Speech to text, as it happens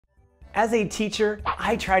As a teacher,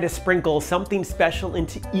 I try to sprinkle something special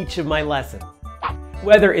into each of my lessons.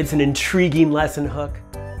 Whether it's an intriguing lesson hook,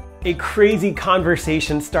 a crazy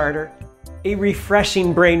conversation starter, a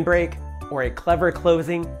refreshing brain break, or a clever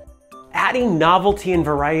closing, adding novelty and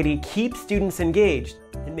variety keeps students engaged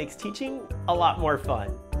and makes teaching a lot more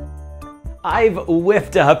fun. I've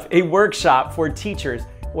whipped up a workshop for teachers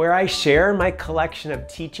where I share my collection of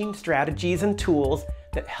teaching strategies and tools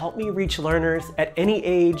that help me reach learners at any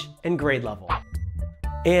age and grade level.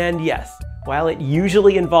 And yes, while it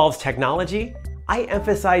usually involves technology, I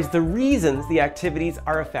emphasize the reasons the activities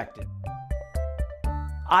are effective.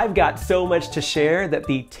 I've got so much to share that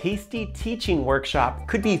the Tasty Teaching Workshop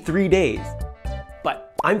could be 3 days,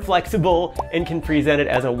 but I'm flexible and can present it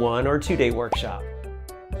as a 1 or 2 day workshop.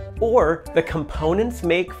 Or the components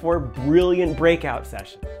make for brilliant breakout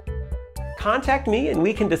sessions. Contact me and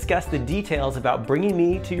we can discuss the details about bringing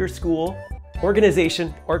me to your school,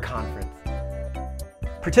 organization, or conference.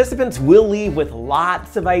 Participants will leave with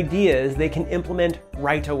lots of ideas they can implement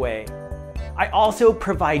right away. I also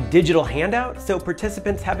provide digital handouts so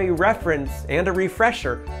participants have a reference and a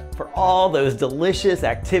refresher for all those delicious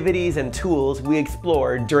activities and tools we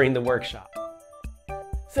explored during the workshop.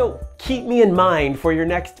 So keep me in mind for your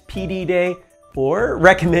next PD day, or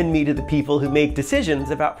recommend me to the people who make decisions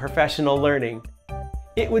about professional learning.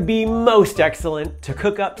 It would be most excellent to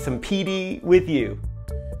cook up some PD with you.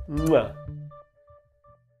 Mwah.